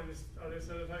Sean. I just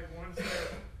had to take one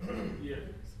step. Yeah.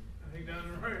 And he done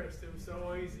the rest. It was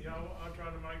so easy. I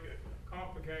tried to make it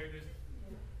complicated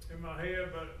in my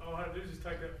head, but all I had to do is just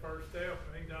take that first step,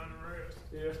 and he done the rest.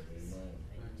 Yeah. Amen.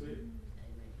 That's it.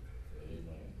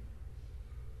 Amen.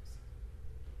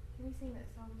 Can we sing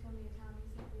that song, Tell Me a Time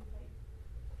He's Not Been Faithful?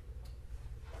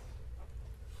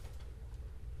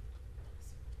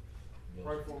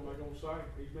 Pray for him. They're going to say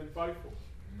he's been faithful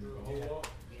through a whole lot.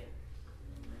 Yeah.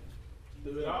 Do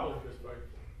it all if it's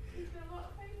faithful. He's been a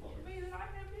lot faithful to me than I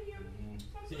have to him. I'm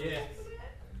so Yes. thankful for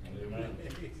that. Amen. Amen.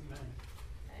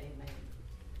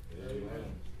 Amen.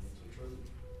 That's the truth.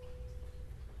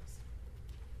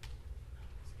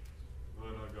 But I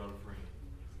got a friend.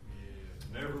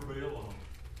 Yeah. Never be alone.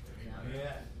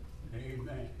 Yeah,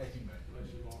 amen. Bless you,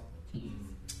 Lord.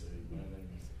 Amen. Amen.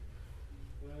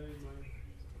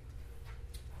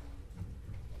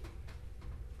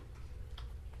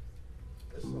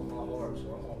 This is on my heart,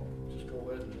 so I'm gonna just go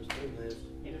ahead and just do this.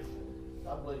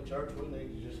 I believe, church, we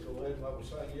need to just go ahead and, like we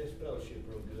say, yes, fellowship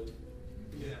real good.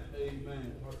 Yeah,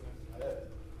 amen.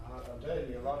 I'm telling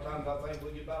you, a lot of times I think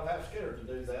we get about half scared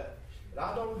to do that. And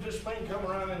I don't just mean come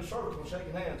around in circles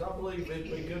shaking hands. I believe it'd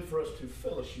be good for us to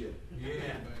fellowship.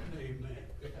 Yeah, amen.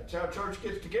 That's how church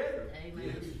gets together.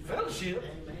 Amen. Fellowship.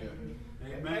 Amen.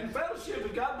 Amen. And fellowship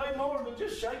has got to be more than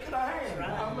just shaking a hand. That's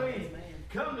right. I mean, Amen.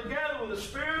 come together with a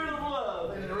spirit of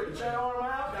love and reach that arm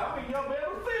out. I mean, y'all be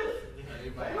able to feel it.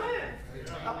 Amen.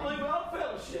 I believe we all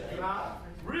fellowship tonight.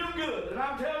 Real good. And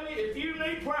I'm telling you, if you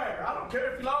need prayer, I don't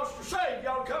care if you lost or saved,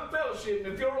 y'all come fellowship.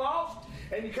 And if you're lost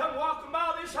and you come walking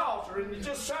by this altar and you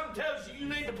just something tells you you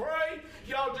need to pray,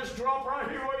 y'all just drop right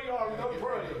here where you are and go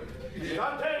pray.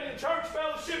 I'm telling you, church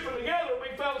fellowshipping together, we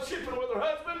fellowshipping with her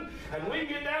husband, and we can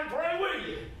get down and pray with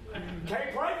you.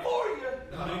 Can't pray for you,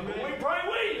 but we pray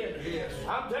with you.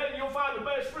 I'm telling you, you'll find the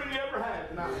best friend you ever had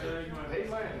tonight.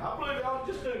 Amen. I believe y'all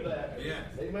just do that. Yeah.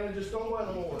 Amen. Just don't let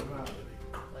them on tonight.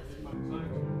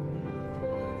 Thank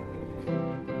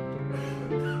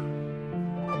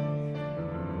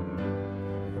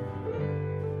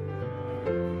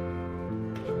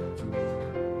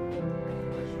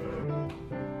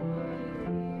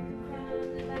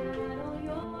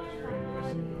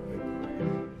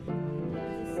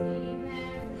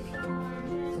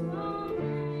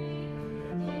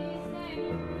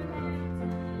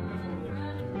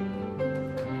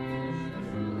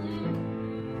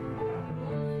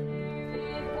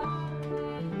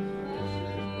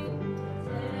you.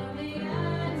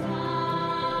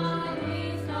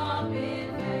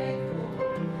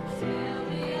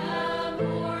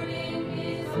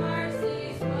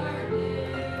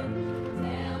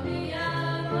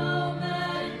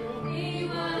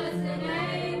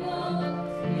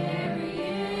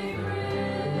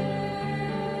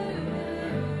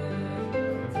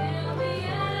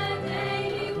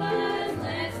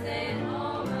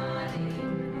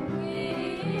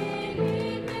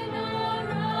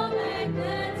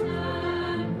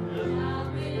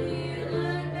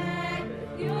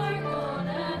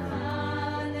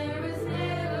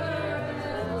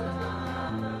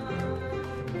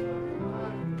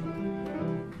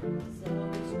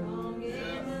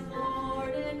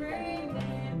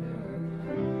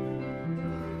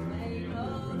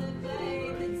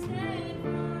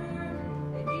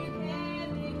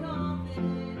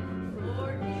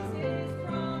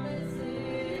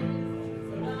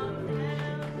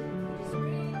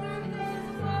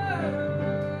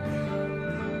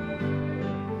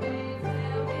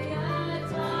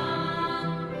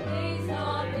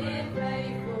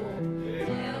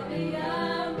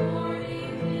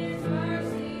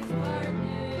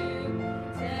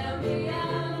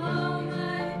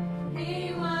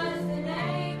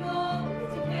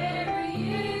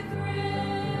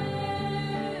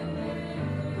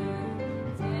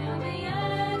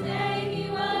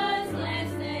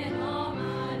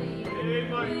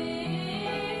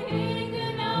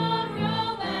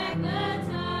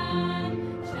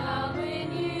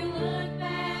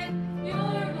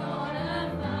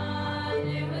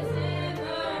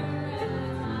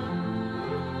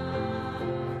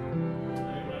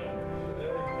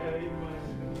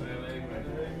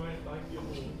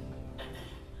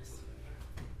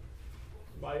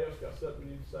 got something you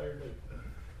need to say or do?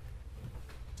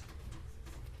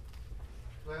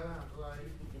 Glad I'm glad.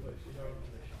 Let you know.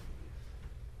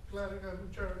 Glad I come to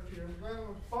church here. I'm glad I'm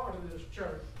a part of this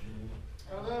church.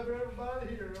 I love everybody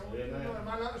here. I want you to know, I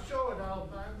might not show it all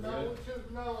the time, but I want you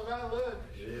to know that I love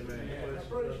you. Amen. I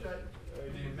appreciate it.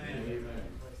 Amen. Amen.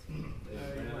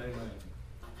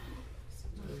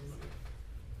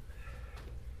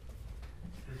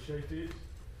 Appreciate this.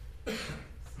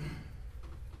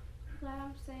 Glad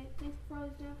I'm saved. Thank you for all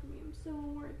he's done for me. I'm so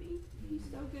unworthy. He's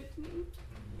so good to me.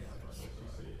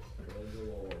 Praise the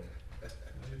Lord.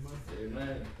 Amen.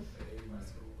 Amen.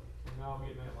 And I'll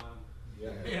get in that line.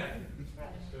 Yeah.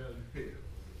 Good.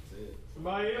 That's it.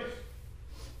 Somebody else?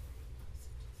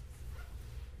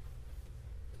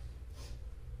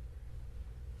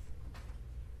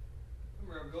 I'm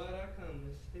real glad I come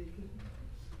this evening.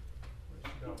 What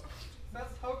you got? About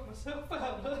to talk myself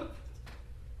out of it.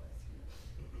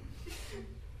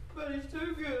 But it's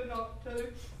too good not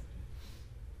to.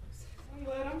 I'm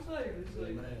glad I'm saved this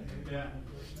evening. Yeah.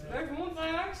 There's one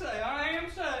thing I can say, I am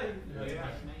saved. Yeah.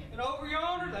 And over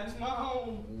yonder, that's my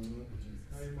home.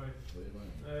 Amen.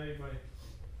 Amen. Amen.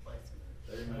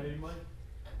 Amen. Amen.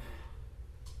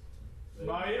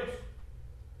 Somebody else?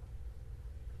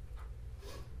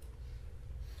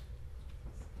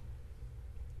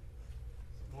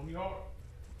 Something on your heart?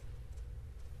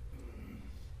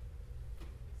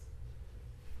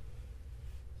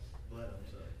 Glad I'm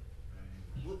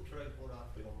saved. Look, Trey, what I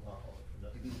feel in my heart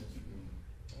today.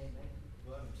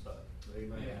 Glad I'm saved.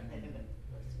 Amen.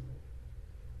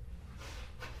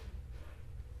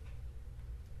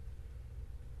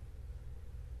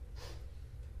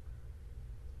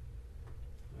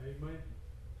 Amen.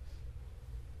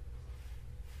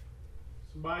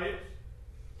 Somebody else?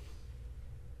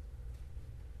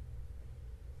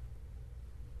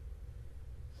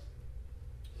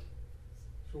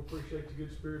 So appreciate the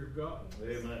good spirit of God.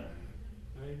 Amen.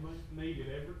 Amen. Need it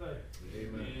every day.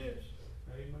 Amen. Yes.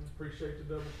 Amen. Appreciate the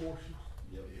double portions.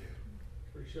 Yep.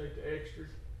 Appreciate the extra.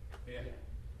 Yeah.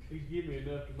 He's given me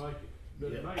enough to make it.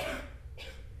 Doesn't Yeah. make it.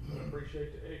 But I appreciate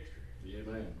the extra.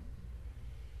 Amen.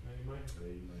 Amen.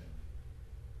 Amen.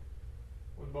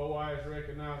 When Boaz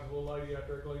recognized the little lady out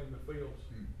there cleaning the fields,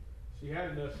 she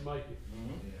had enough to make it.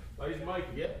 They's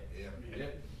making it.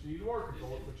 Yep. She's working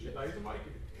for it, but they's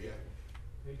making it. Yeah.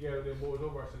 He gathered them boys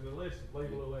over. I said, now listen,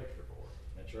 leave a little extra for us.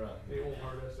 That's right. It won't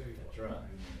hurt us anyway. That's right.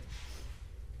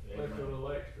 Left a Amen.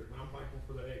 little extra, and I'm thankful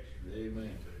for the extra.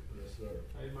 Amen. Yes, sir.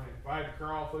 Amen. If I had to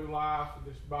crawl through life and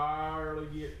just barely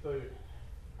get through it,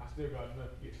 I still got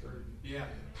enough to get through. Yeah.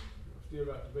 I still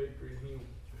got the victory in Him.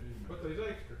 But there's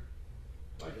extra.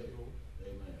 Thank you, Lord.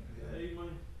 Amen.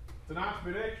 Amen. Tonight's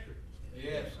been extra.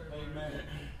 Yes. Amen.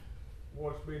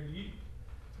 What's been to you?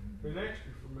 Been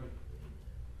extra for me.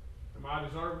 Am I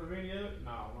deserving of any of it?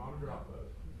 No, not a drop of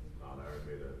it. Not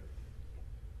every bit of it.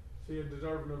 See him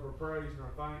deserving of our praise and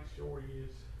our thanks? Sure he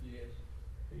is. Yes.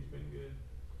 He's been good.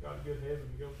 Got a good heaven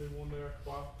to go to one day after a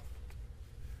while.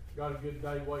 Got a good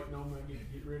day waiting on me. I get to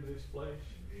get rid of this flesh.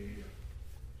 Yeah.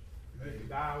 Get to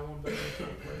die one day in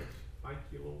this flesh. Thank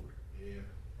you, Lord.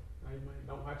 Yeah. Amen.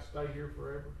 Don't have to stay here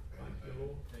forever. Thank you,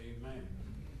 Lord. Amen.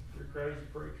 You're a crazy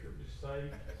preacher. Just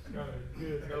saved. Got a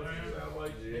good ghost of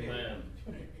salvation. Amen.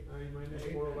 Amen.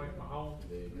 This world ain't my home.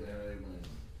 Amen.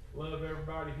 Love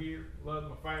everybody here. Love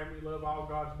my family. Love all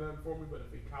God's done for me. But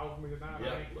if He calls me tonight,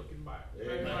 Yeah. I ain't looking back.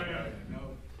 Amen.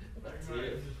 No. That's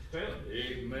it. Just tell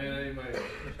me. Amen. Amen.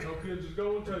 There's no kids is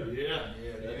going to. Yeah.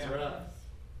 That's right.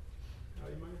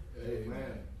 Amen.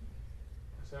 Amen.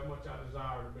 That's how much I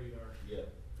desire to be there. Yeah.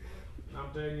 And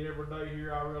I'm telling you, every day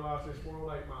here, I realize this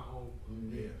world ain't my home.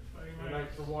 Yeah. It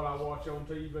ain't for what I watch on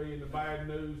TV and the bad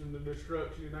news and the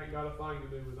destruction. It ain't got a thing to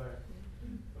do with that.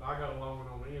 But I got a longing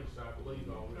on the inside to leave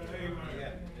all this.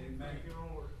 Amen. Thank you,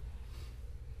 Lord.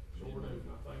 Sure do. And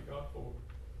I thank God for it.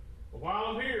 But while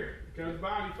I'm here, He comes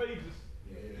by and He feeds us.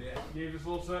 Yeah. Gives us a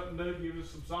little something to do. Gives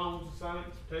us some songs to sing,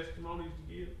 some testimonies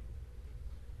to give.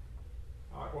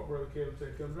 I like what Brother Kevin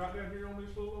said. Comes right down here on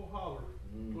this little holler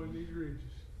between these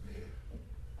ridges. Yeah.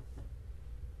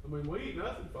 I mean, we eat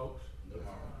nothing, folks.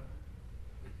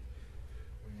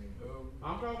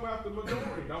 I'm talking about the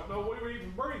majority. Don't know we were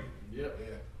even breathing. Yep.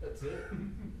 Yeah. That's it.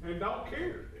 And don't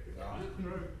care.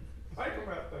 Think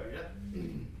about that.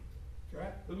 Yeah.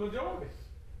 Right? The majority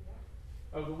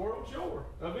of the world shore,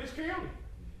 of this county.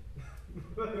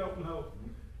 They don't know.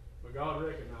 But God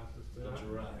recognized us tonight. That's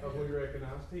right. Because we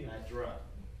recognized Him. That's right.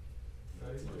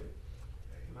 That's it.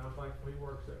 And I'm thankful He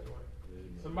works that way.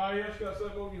 Amen. Somebody else got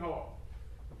something on your heart?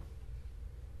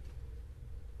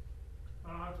 I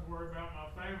don't have to worry about my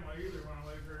family either when I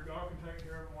leave here. God can take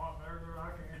care of them a lot better than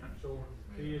I can. Sure.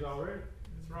 He is already.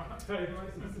 That's right.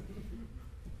 Amen.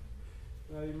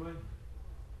 Amen.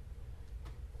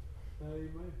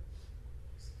 Amen.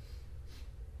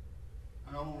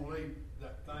 I don't want to leave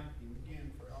that thanking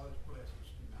again for all his blessings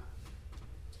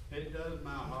tonight. It does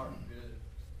my heart good.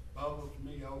 Bubbles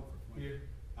me over when Yeah.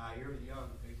 I hear the young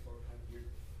people out here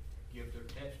give their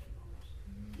testimonies.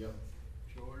 Yep.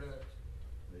 Sure does.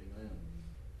 Amen.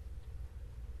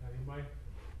 Amen.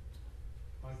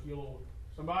 Thank you, Lord.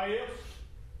 Somebody else?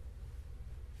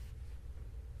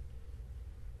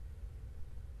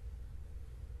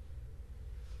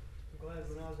 I'm glad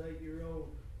when I was 8 years old,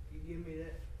 he gave me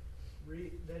that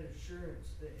that assurance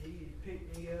that he had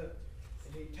picked me up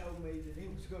and he told me that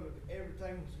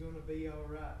everything was gonna be all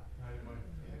right. Amen.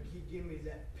 And he gave me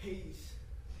that peace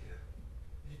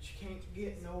that you can't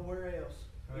get nowhere else.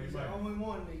 He's the Amen. only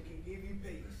one that can give you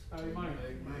peace. Amen.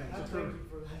 I That's thank the you truth.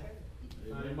 for that.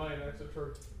 Amen. That's the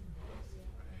truth.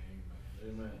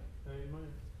 Amen.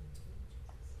 Amen.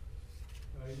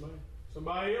 Amen.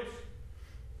 Somebody else?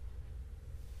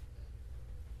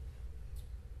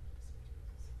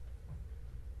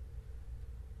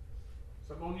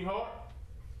 Something on your heart?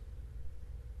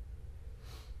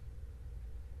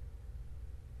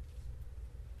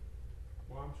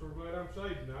 Well, I'm sure glad I'm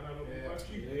saved now. I don't know about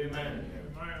you. Amen.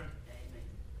 Amen.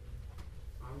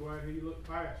 I'm glad he looked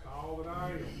past all that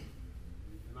I am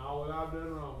and all that I've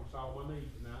done wrong and saw my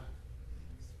needs now.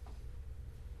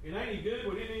 It ain't any good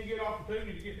we didn't even get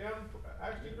opportunity to get down and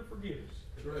ask him to forgive us.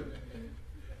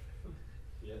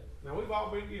 Yeah. Now we've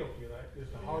all been guilty of that,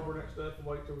 just to harbor that stuff and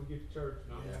wait till we get to church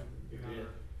and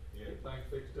get things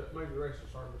fixed up. Maybe the rest of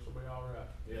the service will be all right.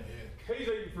 Yeah. He's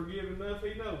even forgiven enough.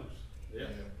 He knows. Yeah.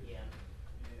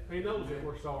 He knows that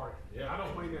we're sorry. Yeah. I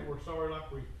don't mean that we're sorry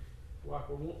like we want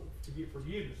to get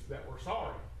forgiveness. That we're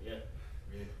sorry. Yeah.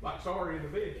 Like sorry in the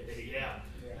bed. Yeah.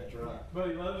 That's right. But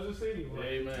he loves us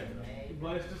anyway. Amen. He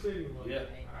blessed us anyway. Yeah.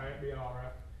 All right, be all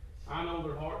right. I know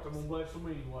their hearts. I'm gonna bless them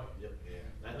anyway. Yep.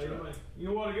 That's Amen. right. You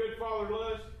know what a good father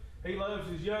does? He loves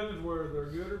his youngins whether they're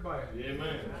good or bad.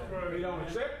 Amen. He don't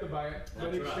accept the bad, but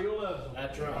That's he right. still loves them.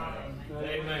 That's right.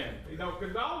 Amen. He don't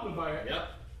condone the bad, Yep.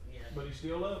 but he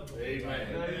still loves them.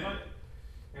 Amen.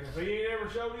 And if he ain't ever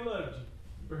showed he loves you,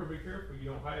 you better be careful you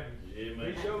don't have him.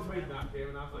 Amen. He showed me tonight,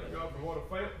 Kevin. I thank God for what I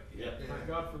felt. Yep. Thank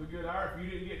God for the good hour. If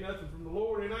you didn't get nothing from the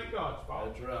Lord, it ain't God's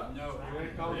fault. That's right. No. It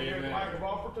ain't cause you had a Amen. lack of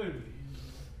opportunity.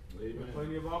 Amen.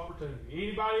 Plenty of opportunity.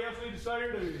 Anybody else need to say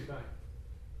or do anything?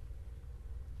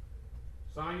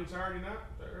 Singing Saturday night,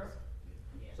 is that right?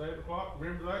 7 o'clock.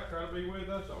 Remember that. Try to be with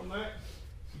us on that.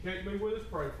 If you can't be with us,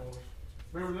 pray for us.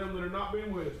 Remember them that are not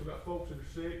being with us. We've got folks that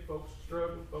are sick, folks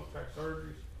struggling, folks had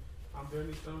surgeries. I'm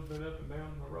telling you, some's been up and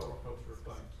down the roller coaster of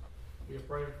things. Be a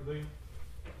prayer for them.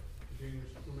 Continue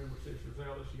to remember Sister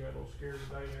Zelda. She got a little scared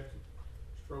today, had some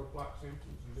stroke-like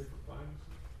symptoms and different things.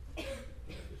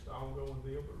 Just an ongoing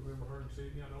deal, but remember her and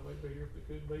Sydney. I know they'd be here if they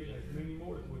could be. There's many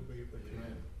more that would be if they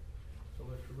could. So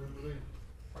let's remember them.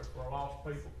 Pray for our lost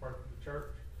people. Pray for the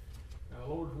church. Now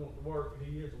the Lord's wanting to work, and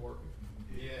He is working.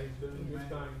 Yeah. He's doing good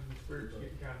things. The Spirit's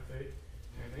getting kind of thick.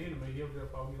 And the enemy, he'll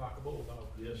jump on you like a bulldog.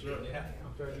 Yes, sir.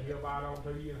 I'm telling you, he'll bite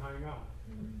onto you and hang on.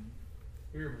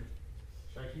 Hear me.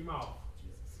 Shake him off.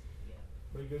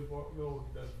 Be good for what the Lord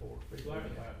does for us. Be glad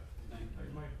about it.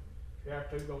 Amen. If you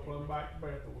have to, go plumb back to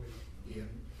Bethel with you.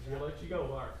 He'll let you go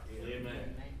there.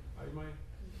 Amen. Amen.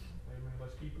 Amen.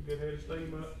 Let's keep a good head of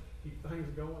steam up. Keep things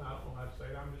going. I don't know how to say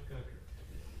it. I'm just country.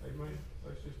 Amen.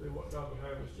 Let's just do what God would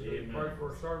have us to do. Amen. Pray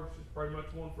for our services. Pray much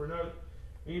one for another.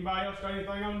 Anybody else got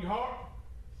anything on your heart?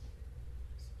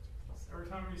 Every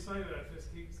time you say that, it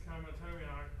just keeps coming to me.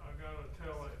 I gotta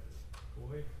tell it. Go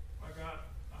ahead.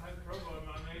 I had trouble in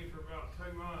my knee for about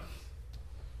 2 months.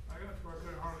 I got to where I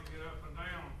couldn't hardly get up and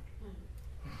down.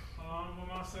 I'm with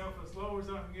myself as low as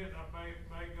I can get, and I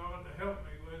begged God to help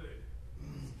me with it.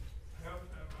 Help,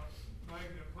 and I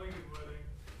begged and pleaded with Him.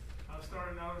 I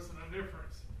started noticing a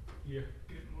difference. Yeah.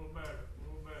 Getting a little better, a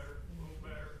little better, a little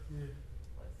better. Yeah.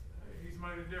 He's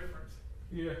made a difference.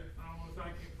 Yeah. I want to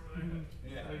thank Him for that.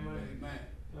 Yeah. Amen. Amen.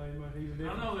 Amen. He's a I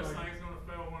different know this thing. thing's gonna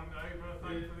fail one day, but I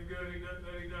thank Him for the good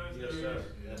that He does. Yes, sir.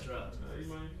 That's right.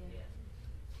 Amen.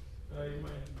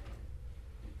 Amen.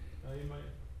 Amen.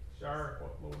 Share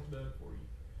what the Lord's done for you.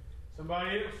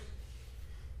 Somebody else?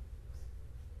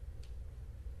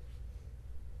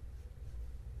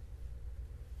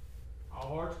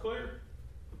 All hearts clear?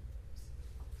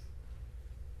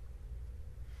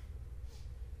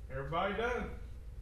 Everybody done?